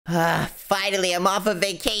Finally, I'm off of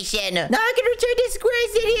vacation. Now I can return to Square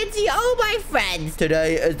City and see all my friends.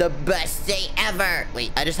 Today is the best day ever.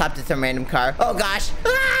 Wait, I just hopped in some random car. Oh, gosh.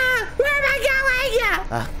 Where am I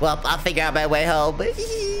going? Well, I'll figure out my way home.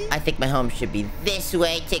 I think my home should be this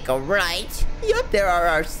way. Take a right. Yup, there are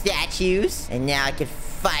our statues. And now I can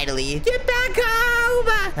finally get back home.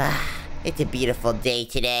 It's a beautiful day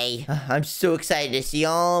today. I'm so excited to see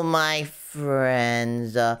all my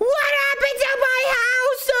friends. What happened to my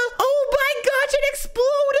house? Oh my gosh, it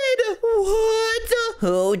exploded. What?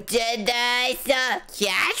 Who did this?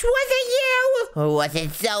 Cash, was it you? Or was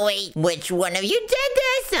it Zoe? Which one of you did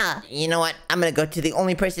this? You know what? I'm gonna go to the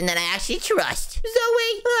only person that I actually trust.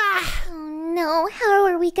 Zoe. Oh no, how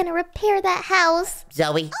are we gonna repair that house?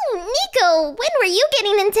 Zoe. Oh, Nico, when were you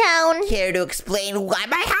getting in town? Care to explain why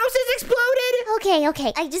my house has exploded?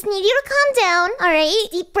 Okay. I just need you to calm down. All right,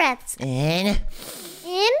 deep breaths. In,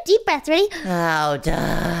 deep breaths. Ready? out. What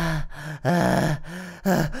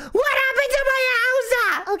happened to my house?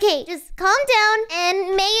 Okay, just calm down,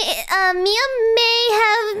 and Mia may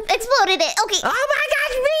have exploded it. Okay. Oh my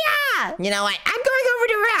gosh, Mia! You know what? I'm going over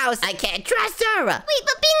to her house. I can't trust her. Wait,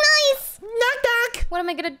 but be nice. Knock, knock. What am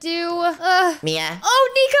I gonna do? Mia. Oh,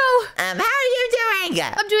 Nico! How are you doing?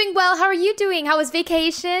 I'm doing well. How are you doing? How was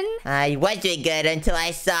vacation? I was doing good until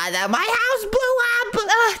I saw that my house blew up.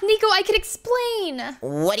 Nico, I can explain.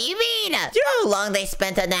 What do you mean? Do you know how long they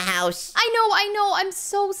spent on the house? I know. I'm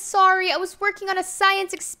so sorry. I was working on a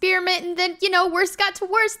science experiment and then, worst got to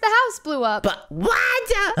worst, the house blew up. But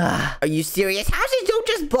what? Are you serious? Houses don't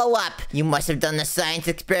just blow up. You must have done the science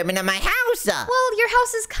experiment at my house. Well, your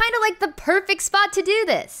house is kind of like the perfect spot to do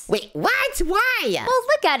this. Wait, what? Why? Well,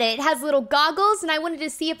 look at it. It has little goggles, and I wanted to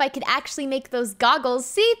see if I could actually make those goggles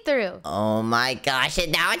see-through. Oh my gosh,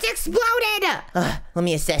 and now it's exploded. Let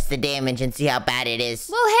me assess the damage and see how bad it is.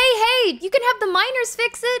 Well, hey, you can have the miners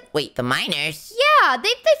fix it. Wait, the miners? Yeah,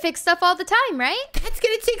 they fix stuff all the time, right? That's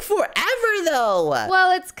gonna take forever, though.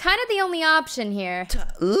 Well, it's kind of the only option here.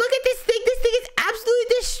 Look at this thing. This thing is absolutely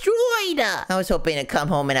destroyed. I was hoping to come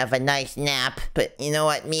home and have a nice nap. But you know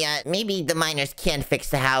what, Mia? Maybe the miners can fix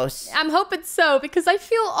the house. I'm hoping so, because I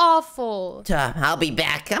feel awful. I'll be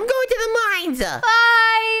back. I'm going to the mines.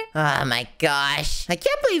 Bye. Oh my gosh. I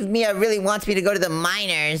can't believe Mia really wants me to go to the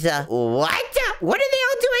miners. What? What are they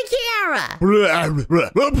all doing here?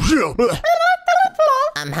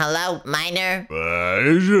 Hello, miner?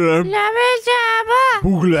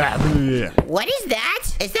 What is that?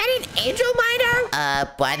 Is that an angel miner?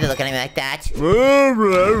 Why are they looking at me like that?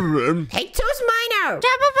 Hey, Toast Miner!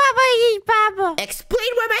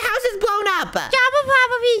 Explain why my house is blown up!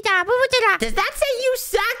 Does that say you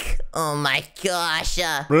suck? Oh my gosh.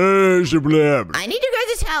 I need you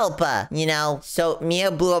guys' help. So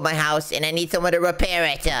Mia blew up my house and I need someone to repair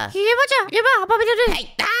it. Hey,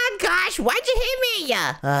 gosh, why'd you hit me?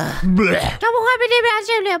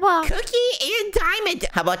 Cookie and Diamond.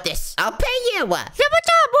 How about this? I'll pay you.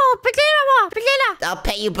 I'll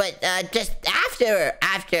pay you, but just after.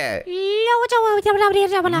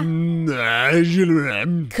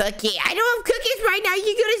 Cookie, I don't have cookies right now.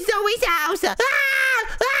 You go to Zoe's house.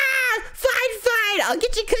 Fine. I'll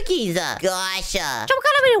get you cookies. Gosh.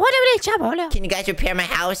 Can you guys repair my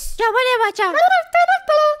house?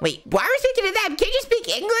 Wait, why are we speaking to them? Can you speak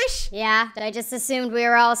English? Yeah, I just assumed we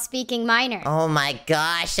were all speaking minor. Oh my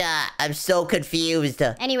gosh, I'm so confused.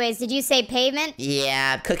 Anyways, did you say pavement?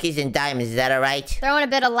 Yeah, cookies and diamonds, is that alright? Throw in a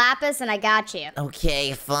bit of lapis and I got you.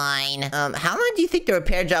 Okay, fine. How long do you think the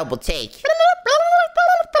repair job will take?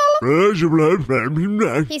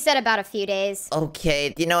 He said about a few days.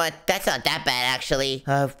 Okay, you know what? That's not that bad, actually.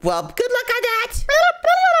 Well, good luck on that!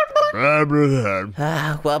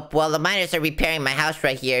 Well, the miners are repairing my house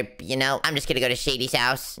right here. I'm just gonna go to Shady's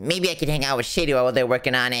house. Maybe I can hang out with Shady while they're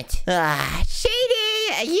working on it.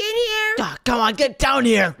 Shady, are you in here? Come on, get down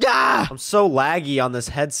here. I'm so laggy on this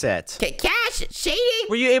headset. Okay, Cash, Shady?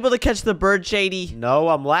 Were you able to catch the bird, Shady? No,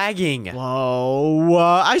 I'm lagging. Whoa,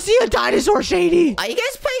 I see a dinosaur, Shady. Are you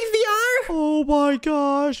guys playing VR? Oh my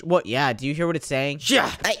gosh. What? Yeah, do you hear what it's saying? Yeah,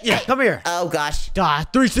 come here. Oh gosh.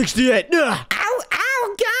 368. Ow,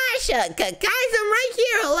 gosh. Guys, I'm right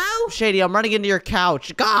here. Hello? Shady, I'm running into your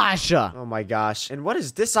couch. Gosh. Oh my gosh. And what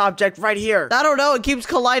is this object right here? I don't know. It keeps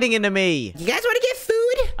colliding into me. You guys want to get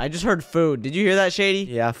food? I just heard food. Did you hear that, Shady?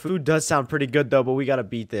 Yeah, food does sound pretty good, though, but we gotta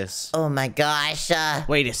beat this. Oh my gosh.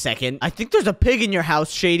 Wait a second. I think there's a pig in your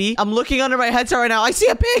house, Shady. I'm looking under my headset right now. I see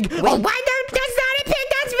a pig. Wait, why? That's not a pig.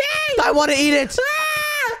 That's me. I want to eat it.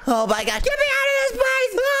 Oh my gosh. Get me out of this place.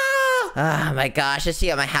 Oh my gosh. Let's see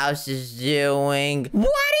how my house is doing. What are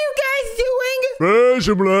you guys doing? You guys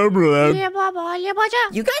are building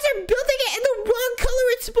it in the wrong color.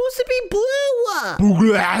 It's supposed blue.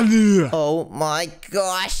 Oh my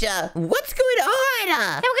gosh. What's going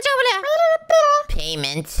on?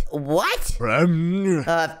 Payment. What? Fine.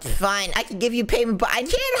 I can give you payment, but I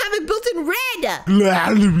can't have it built in red.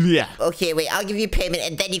 Okay, wait. I'll give you payment,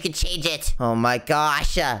 and then you can change it. Oh my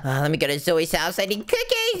gosh. Let me go to Zoe's house. I need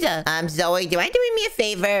cookies. Zoe, do you mind doing me a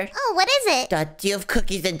favor? Oh, what is it? Do you have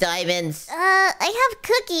cookies and diamonds? I have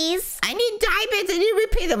cookies. I need diamonds. I need to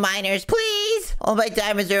repay the miners, please. All my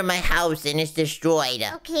diamonds are in my house, and it's destroyed.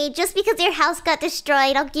 Okay, just because your house got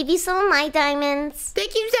destroyed, I'll give you some of my diamonds.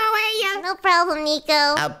 Thank you, Zoe. No problem, Nico.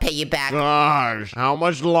 I'll pay you back. Gosh, how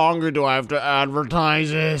much longer do I have to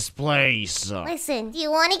advertise this place? Listen, do you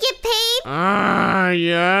want to get paid?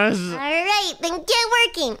 Yes. Alright, then get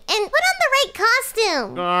working. And put on the right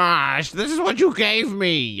costume. Gosh, this is what you gave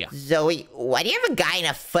me. Zoe, why do you have a guy in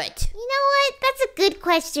a foot? You know what? That's a good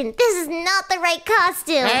question. This is not the right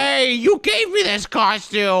costume. Hey, you gave me this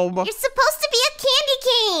costume. You're supposed to be a candy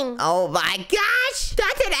cane. Oh my gosh!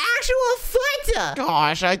 That's an actual foot!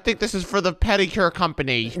 Gosh, I think this is for the pedicure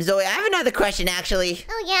company. Zoe, I have another question, actually.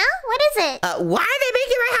 Oh, yeah? What is it? Why are they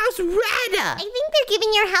making my house red? I think they're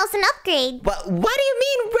giving your house an upgrade. But what do you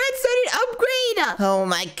mean red's not an upgrade? Oh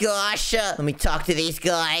my gosh. Let me talk to these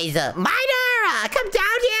guys. Miner, come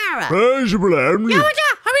down here.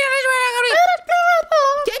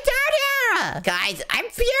 Get down here. Guys, I'm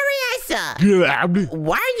furious.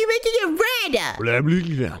 Why are you making it red?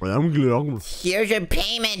 Here's your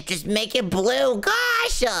payment. Just make it blue.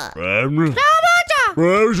 Gosh. You guys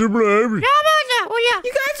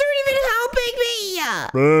aren't even helping me.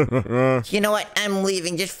 You know what? I'm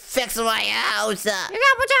leaving. Just fix my house.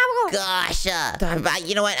 Gosh.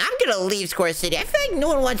 You know what? I'm gonna leave Square City. I feel like no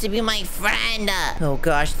one wants to be my friend. Oh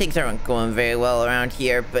gosh, things aren't going very well around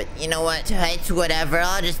here. But you know what? It's whatever.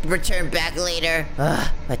 I'll just return back later.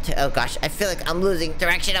 But oh gosh, I feel like I'm losing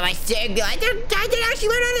direction of my steering wheel. I didn't actually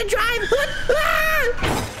learn how to drive.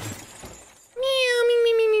 Meow, meow,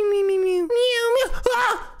 meow, meow, meow, meow, meow, meow.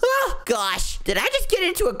 Gosh, did I just get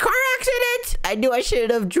into a car accident? I knew I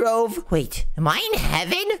shouldn't have drove. Wait, am I in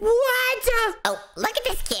heaven? What? Oh, look at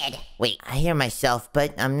this kid. Wait, I hear myself,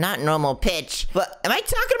 but I'm not normal pitch. But am I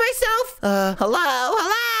talking to myself? Hello?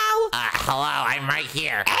 Hello, I'm right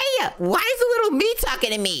here. Hey, why is the little me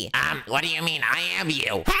talking to me? What do you mean? I am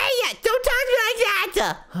you. Hey, don't talk to me like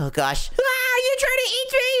that. Oh gosh. Are you trying to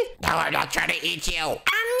eat me? No, I'm not trying to eat you.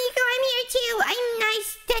 Nico, I'm here too. I'm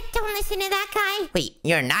nice. Don't listen to that guy. Wait,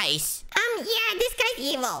 you're nice? Yeah, this guy's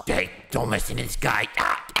evil. Hey, don't listen to this guy.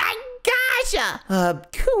 Gosh.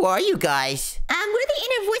 Who are you guys? We're the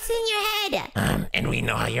inner voices in your head. And we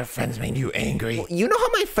know how your friends made you angry. You know how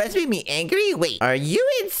my friends made me angry? Wait, are you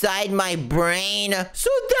inside my brain? So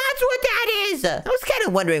that's what that is. I was kind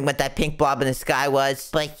of wondering what that pink blob in the sky was.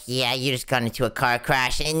 But yeah, you just got into a car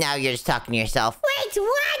crash and now you're just talking to yourself. Wait,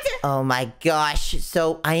 what? Oh my gosh.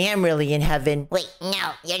 So I am really in heaven. Wait,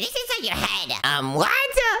 no, you're just inside your head. What?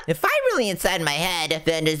 If I'm really inside my head,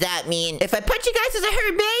 then does that mean if I punch you guys, does it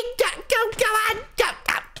hurt me? Go on.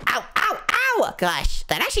 Ow. Gosh,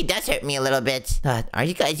 that actually does hurt me a little bit. Are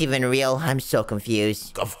you guys even real? I'm so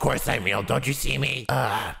confused. Of course I'm real. Don't you see me?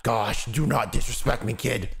 Gosh, do not disrespect me,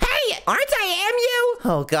 kid. Hey, aren't I am you?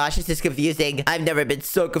 Oh gosh, this is confusing. I've never been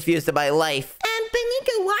so confused in my life. But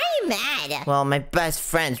Nico, why are you mad? Well, my best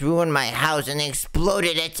friends ruined my house and they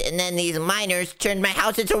exploded it, and then these miners turned my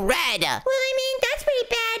house into red. Well, I mean, that's pretty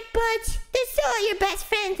bad, but they're still your best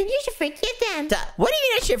friends, and you should forgive them. What do you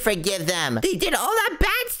mean I should forgive them? They did all that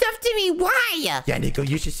bad stuff to me. Why? Yeah, Nico,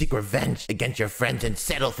 you should seek revenge against your friends and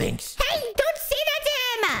settle things. Hey, don't say that to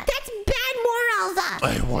him! That's bad morals!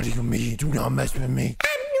 Hey, what do you mean? Do not mess with me. What do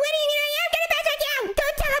you mean I am gonna mess with you?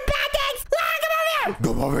 Don't tell him bad things!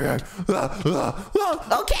 Come over here!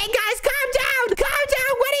 Okay, guys, calm down! Calm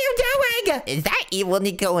down! What are you doing? Is that evil,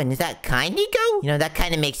 Nico? And is that kind, Nico? You know, that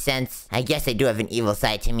kind of makes sense. I guess I do have an evil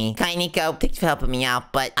side to me. Kind, Nico? Thanks for helping me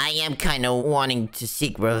out, but I am kind of wanting to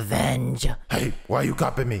seek revenge. Hey, why are you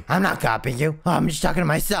copying me? I'm not copying you. I'm just talking to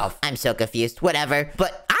myself. I'm so confused. Whatever.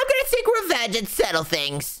 But I'm gonna seek revenge and settle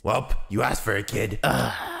things. Well, you asked for it, kid.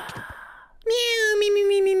 Meow, meow,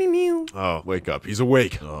 meow, meow, meow, meow. Oh, wake up. He's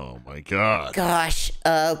awake. Oh, my God. Gosh,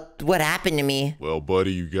 what happened to me? Well,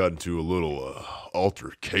 buddy, you got into a little,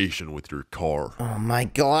 altercation with your car. Oh my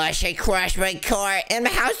gosh, I crashed my car, and my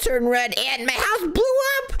house turned red, and my house blew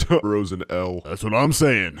up! Rose an L. That's what I'm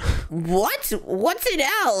saying. What? What's an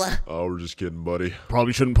L? Oh, we're just kidding, buddy.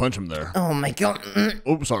 Probably shouldn't punch him there. Oh my god.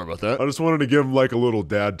 Oh, sorry about that. I just wanted to give him, like, a little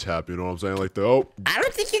dad tap, you know what I'm saying? Like the, I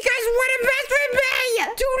don't think you guys want to mess with me!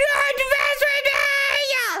 Do not mess with me!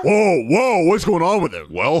 Whoa, what's going on with him?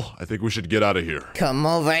 Well, I think we should get out of here. Come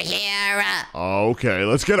over here. Okay,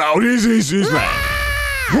 let's get out. Easy, man.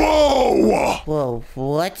 Whoa! Whoa,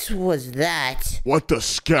 what was that? What the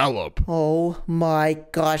scallop? Oh my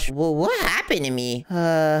gosh. Well, what happened to me?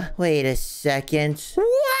 Wait a second. What?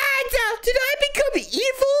 Did I become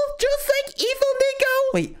evil? Just like evil Nico?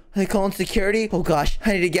 Wait, I calling security? Oh gosh,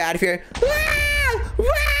 I need to get out of here. Ah! Run!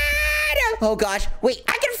 Oh gosh, wait,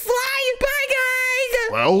 I can fly! Bye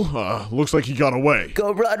guys! Well, looks like he got away.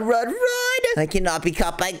 Go run! I cannot be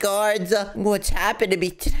caught by guards. What's happened to me?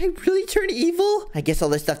 Did I really turn evil? I guess all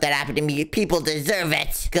the stuff that happened to me, people deserve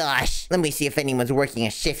it. Gosh, let me see if anyone's working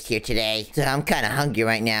a shift here today. So I'm kind of hungry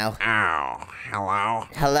right now. Oh, hello?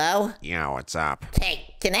 Hello? Yeah, what's up?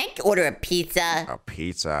 Hey, can I order a pizza? A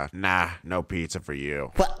pizza? Nah, no pizza for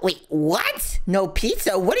you. What? Wait, what? No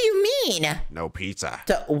pizza? What do you mean? No pizza.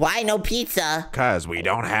 So why no pizza? 'Cause we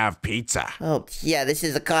don't have pizza. Oh, yeah, this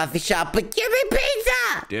is a coffee shop, but give me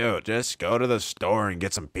pizza! Dude, just go to the store and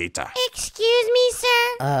get some pizza. Excuse me,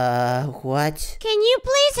 sir. What? Can you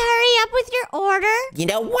please hurry up with your order? You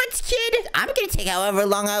know what, kid? I'm gonna take however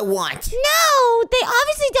long I want. No, they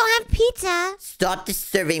obviously don't have pizza. Stop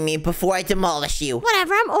disturbing me before I demolish you.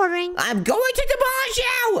 Whatever, I'm ordering. I'm going to demolish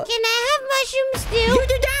you! Can I have mushroom stew? You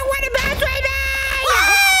do not want to mess with me!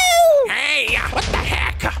 Oh! Hey, what the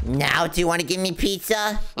heck? Now, do you want to give me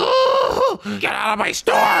pizza? Get out of my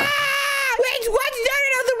store! Wait, what?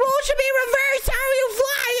 No, the rules should be reversed! How are you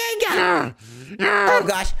flying? Oh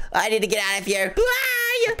gosh, I need to get out of here.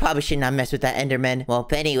 Probably should not mess with that Enderman. Well,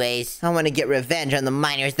 anyways, I want to get revenge on the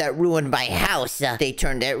miners that ruined my house. They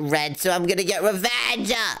turned it red, so I'm gonna get revenge. Look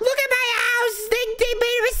at my house! They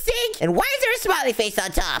made a mistake! And why is there a smiley face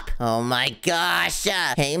on top? Oh my gosh.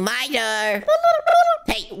 Hey, miner!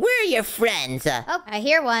 Hey, where are your friends? Oh, I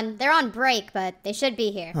hear one. They're on break, but they should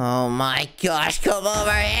be here. Oh my gosh, come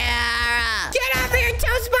over here! Get off here,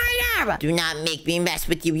 toast miner! Do not make me mess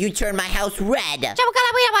with you. You turn my house red.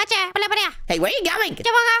 Hey, where are you going?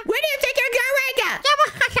 Where do you think you're going?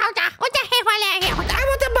 I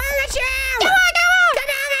will demolish you!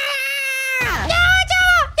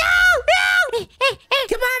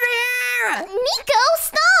 Come over here! Nico,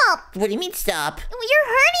 stop! What do you mean stop? You're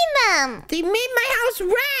hurting them. They made my house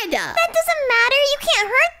red! That doesn't matter. You can't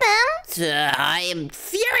hurt them. I am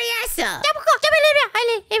furious!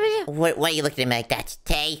 Why are you looking at me like that?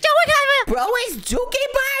 Tay? Bro is Juki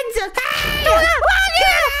Buns! Hey!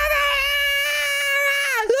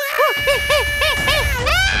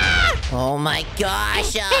 Oh my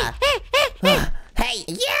gosh! Hey,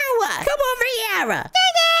 you! Come over here!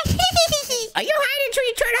 Are you hiding? Are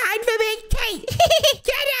you trying to hide from me? Hey!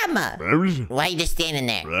 Get him! Why are you just standing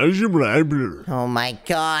there? Oh my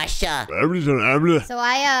gosh! So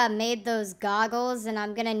I made those goggles, and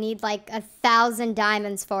I'm gonna need like 1,000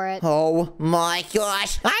 diamonds for it. Oh my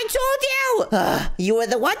gosh! I told you! You were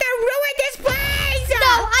the one that ruined this place!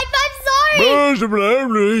 No, I'm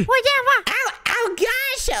sorry! Ow, gosh!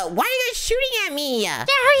 Why are you guys shooting at me?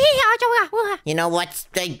 You know what?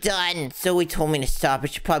 They're done. So he told me to stop. I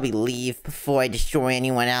should probably leave before I destroy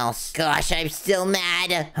anyone else. Gosh, I'm still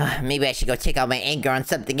mad. Maybe I should go take out my anger on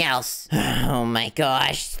something else. Oh my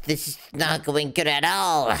gosh. This is not going good at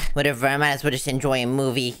all. Whatever, I might as well just enjoy a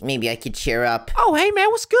movie. Maybe I could cheer up. Oh, hey, man,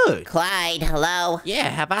 what's good? Clyde, hello? Yeah,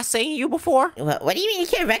 have I seen you before? What do you mean you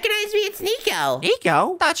can't recognize me? It's Nico.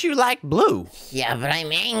 Nico? Thought you liked blue. Yeah, but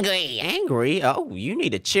I'm angry. Angry? Oh, you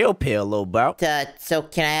need a chill pill, little bro. So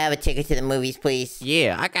can I have a ticket to the movies, please?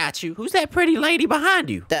 Yeah, I got you. Who's that pretty lady behind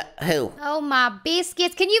you? Who? Oh, my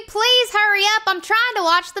biscuits. Can you please hurry up? I'm trying to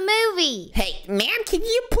watch the movie. Hey, ma'am, can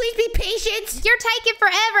you please be patient? You're taking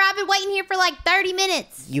forever. I've been waiting here for like 30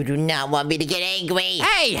 minutes. You do not want me to get angry.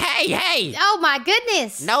 Hey! Oh, my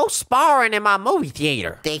goodness. No sparring in my movie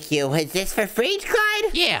theater. Thank you. Is this for free,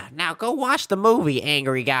 Clyde? Yeah, now go watch the movie,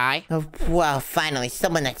 angry guy. Oh, well, finally,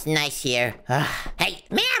 someone that's nice here. Hey,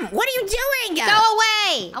 ma'am, what are you doing? Go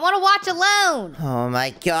away. I want to watch alone. Oh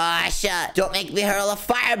my gosh. Don't make me hurl a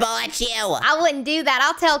fireball at you. I wouldn't do that.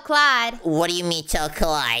 I'll tell Clyde. What do you mean tell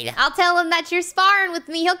Clyde? I'll tell him that you're sparring with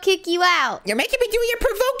me. He'll kick you out. You're making me do it. You're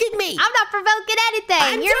provoking me. I'm not provoking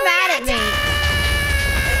anything. You're mad at me.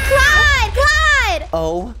 Clyde!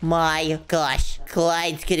 Oh my gosh.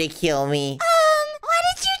 Clyde's gonna kill me. What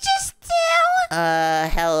did you just do?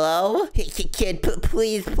 Hello? Kid,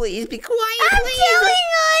 please be quiet, I'm please. telling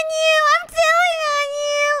on you.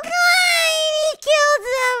 Clyde, he killed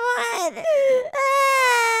someone.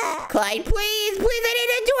 Clyde, please, I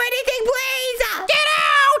didn't do anything, please. Get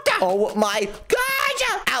out! Oh my gosh.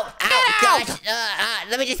 Ow, gosh.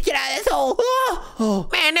 Let me just get out of this hole. Oh.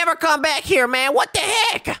 Man, never come back here, man. What the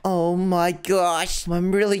heck? Oh my gosh.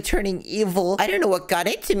 I'm really turning evil. I don't know what got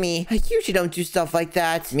into me. I usually don't do stuff like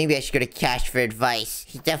that. Maybe I should go to Cash for advice.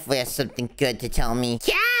 He definitely has something good to tell me.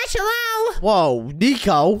 Cash, hello? Whoa,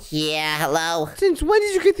 Nico. Yeah, hello? Since when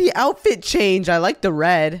did you get the outfit change? I like the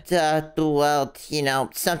red. Well, you know,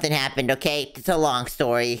 something happened, okay? It's a long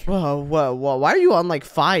story. Whoa. Why are you on like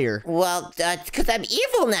fire? Well, it's because I'm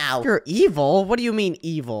evil now. You're evil? What do you mean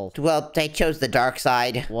evil? Well, I chose the dark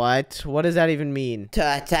side. What? What does that even mean?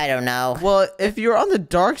 I don't know. Well, if you're on the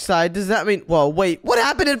dark side, does that mean... Whoa, wait. What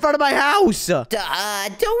happened in front of my house? Don't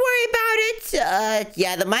worry about it.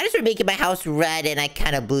 Yeah, the miners were making my house red, and I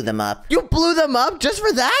kind of blew them up. You blew them up just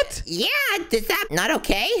for that? Yeah, is that not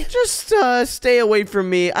okay? Just, stay away from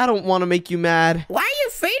me. I don't want to make you mad. Why are you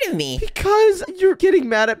afraid of me? Because you're getting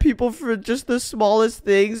mad at people for just the smallest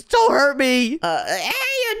things. Don't hurt me. Hey,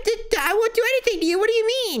 I won't do anything to you. What do you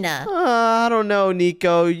mean? I don't know,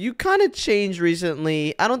 Nico. You kind of changed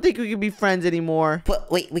recently. I don't think we can be friends anymore. But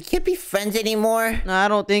wait, we can't be friends anymore? I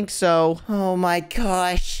don't think so. Oh my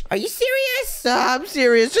gosh. Are you serious? I'm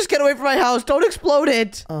serious. Just get away from my house. Don't explode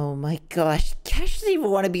it. Oh my gosh. Cash doesn't even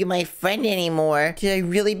want to be my friend anymore. Did I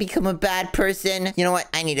really become a bad person? You know what?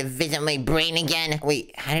 I need to visit my brain again.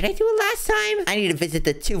 Wait, how did I do it last time? I need to visit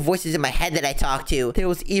the two voices in my head that I talked to. There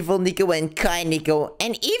was evil Nico and kind Nico.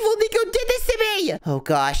 And evil Nico did this to me! Oh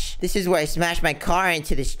gosh. This is where I smashed my car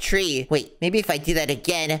into this tree. Wait, maybe if I do that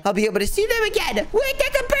again, I'll be able to see them again. Wait,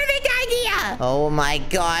 that's a perfect idea! Oh my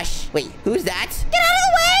gosh. Wait, who's that? Get out of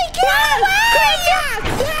the way! Get out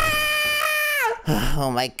of the way! Oh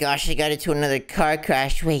my gosh, I got into another car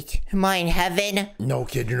crash. Wait, am I in heaven? No,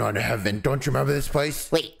 kid, you're not in heaven. Don't you remember this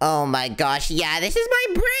place? Wait, oh my gosh, yeah, this is my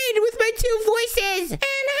brain with my two voices. And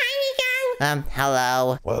hi, Nico.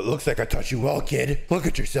 Hello. Well, it looks like I taught you well, kid. Look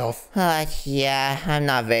at yourself. Yeah, I'm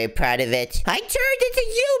not very proud of it. I turned into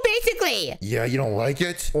you, basically. Yeah, you don't like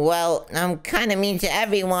it? Well, I'm kind of mean to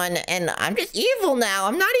everyone, and I'm just evil now.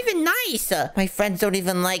 I'm not even nice. My friends don't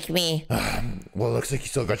even like me. Well, it looks like you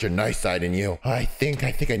still got your nice side in you. I think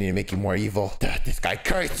I need to make you more evil. This guy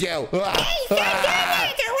cursed you. Hey, stop doing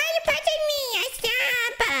it! Why are you punching me? Stop!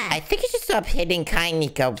 I think you should stop hitting kind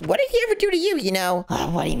Nico. What did he ever do to you, you know?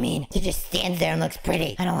 What do you mean? He just stands there and looks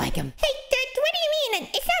pretty. I don't like him. Hey, what do you mean?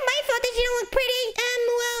 It's not my fault that you don't look pretty.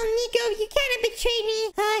 Well, Nico, you kind of betrayed me.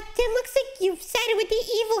 It looks like you sided with the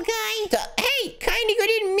evil guy. Hey, kind Nico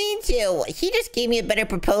didn't mean to. He just gave me a better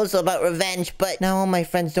proposal about revenge, but now all my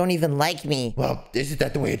friends don't even like me. Well, isn't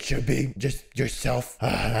that the way it should be? Just yourself?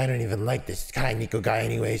 I don't even like this kind Nico guy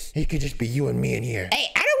anyways. He could just be you and me in here. Hey,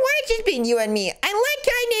 I don't want it just being you and me. I like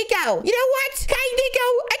kind Nico. You know what? Kind Nico,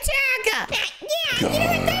 attack! Yeah, you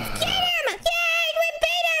know what? Let's get him! Yay, we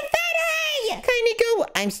beat him, finally! Kind Nico,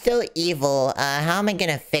 I'm still evil. How am I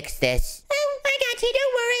gonna fix this? Oh, I got you,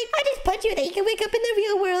 don't worry. I'll just punch you that you can wake up in the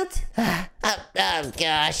real world. Oh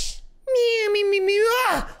gosh.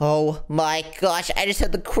 Oh my gosh, I just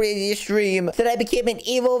had the craziest dream that I became an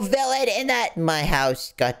evil villain and that my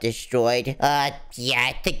house got destroyed. Yeah,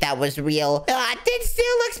 I think that was real. It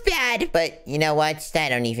still looks bad, but you know what? I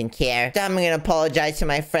don't even care. I'm gonna apologize to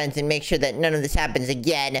my friends and make sure that none of this happens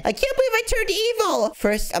again. I can't believe I turned evil.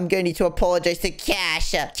 First, I'm gonna need to apologize to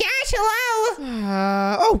Cash. Cash, hello?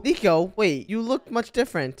 Oh, Nico, wait, you look much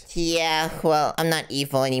different. Yeah, well, I'm not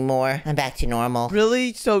evil anymore. I'm back to normal.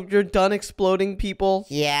 Really? So you're done exploding people?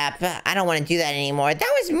 Yeah, but I don't want to do that anymore.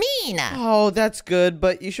 That was mean. Oh, that's good,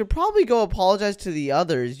 but you should probably go apologize to the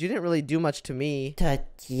others. You didn't really do much to me.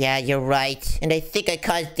 Yeah, you're right. And I think I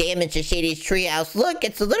caused damage to Shady's treehouse. Look,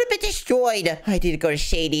 it's a little bit destroyed. I need to go to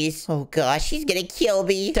Shady's. Oh gosh, he's gonna kill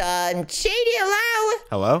me. Shady, hello?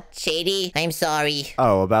 Hello? Shady, I'm sorry.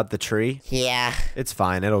 Oh, about the tree? Yeah. It's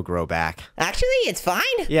fine. It'll grow back. Actually, it's fine.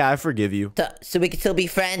 Yeah, I forgive you. So we can still be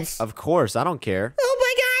friends? Of course. I don't care. Oh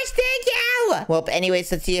my gosh, thank you! Well,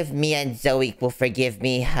 anyways, let's see if Mia and Zoe will forgive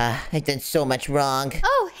me. I've done so much wrong.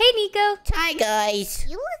 Oh, hey, Nico. Hi, guys.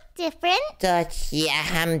 You look different. Yeah,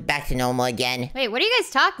 I'm back to normal again. Wait, what are you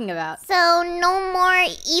guys talking about? So, no more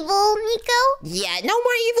evil, Nico? Yeah, no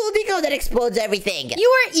more evil Nico that explodes everything. You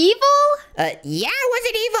were evil? Yeah, I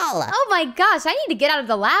wasn't evil. Oh my gosh, I need to get out of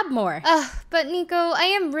the lab more. But Nico, I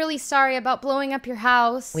am really sorry about blowing up your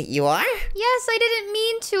house. Wait, you are? Yes, I didn't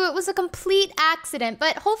mean to. It was a complete accident,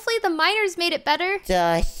 but hopefully the miners made it better.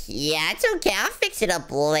 Yeah, it's okay. I'll fix it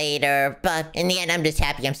up later. But in the end, I'm just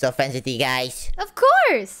happy I'm still friends with you guys. Of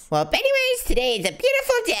course. Well, anyways, today is a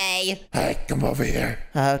beautiful day. Hey, come over here.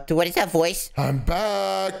 What is that voice? I'm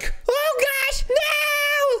back. Oh gosh,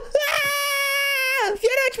 no! Ah! If you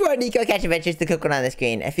watch more Nico Catch Adventures, the cook one on the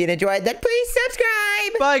screen. If you enjoyed that, please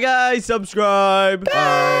subscribe. Bye, guys. Subscribe.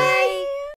 Bye.